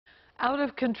Out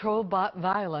of control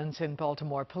violence in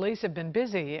Baltimore. Police have been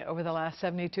busy over the last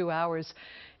 72 hours.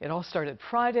 It all started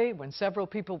Friday when several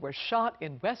people were shot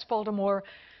in West Baltimore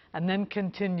and then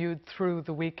continued through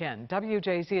the weekend.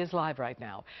 WJZ is live right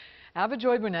now.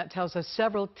 Avajoy Burnett tells us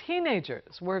several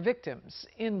teenagers were victims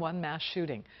in one mass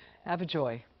shooting.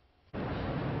 Avajoy.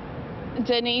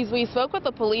 Denise, we spoke with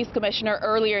the police commissioner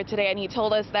earlier today, and he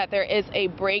told us that there is a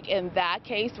break in that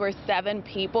case where 7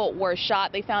 people were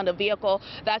shot. They found a vehicle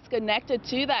that's connected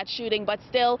to that shooting, but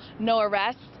still no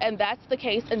arrests, and that's the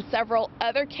case in several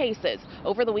other cases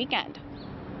over the weekend.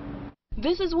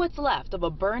 This is what's left of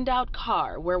a burned-out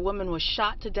car where a woman was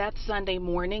shot to death Sunday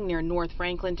morning near North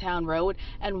Franklintown Road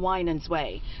and Winans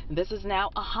Way. This is now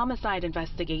a homicide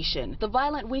investigation. The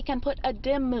violent weekend put a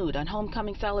dim mood on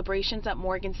homecoming celebrations at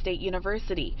Morgan State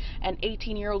University. An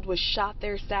 18-year-old was shot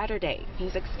there Saturday.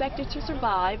 He's expected to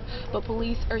survive, but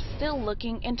police are still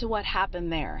looking into what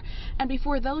happened there. And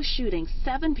before those shootings,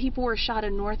 7 people were shot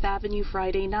on North Avenue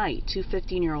Friday night. 2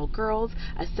 15-year-old girls,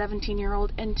 a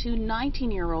 17-year-old, and 2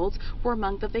 19-year-olds were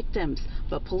among the victims,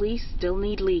 but police still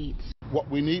need leads.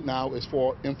 What we need now is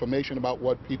for information about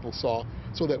what people saw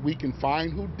so that we can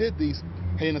find who did these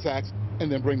heinous acts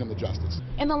and then bring them to justice.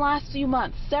 In the last few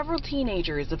months, several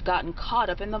teenagers have gotten caught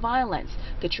up in the violence.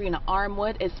 Katrina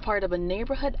Armwood is part of a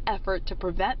neighborhood effort to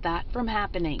prevent that from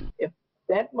happening. If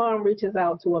that mom reaches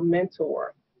out to a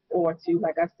mentor or to,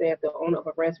 like I said, the owner of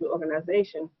a rescue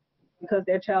organization, because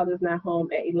their child is not home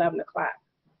at 11 o'clock,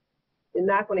 they're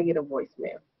not going to get a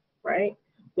voicemail. Right?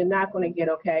 You're not going to get,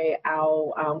 okay,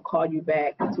 I'll call you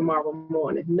back tomorrow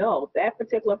morning. No, that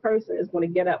particular person is going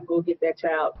to get up, go get that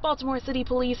child. Baltimore City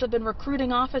Police have been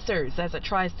recruiting officers as it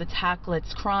tries to tackle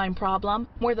its crime problem.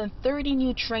 More than 30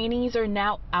 new trainees are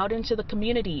now out into the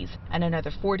communities, and another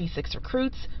 46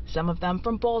 recruits, some of them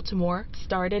from Baltimore,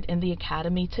 started in the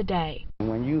academy today.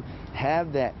 When you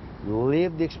have that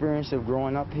lived experience of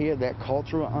growing up here, that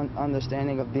cultural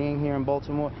understanding of being here in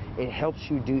Baltimore, it helps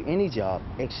you do any job,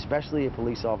 especially a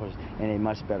police officer, in a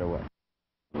much better way.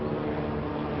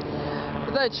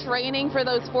 The training for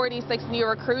those 46 new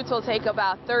recruits will take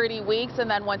about 30 weeks, and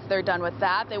then once they're done with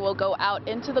that, they will go out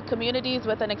into the communities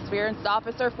with an experienced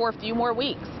officer for a few more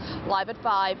weeks. Live at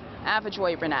 5,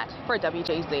 Avajoy Burnett for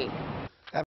WJZ.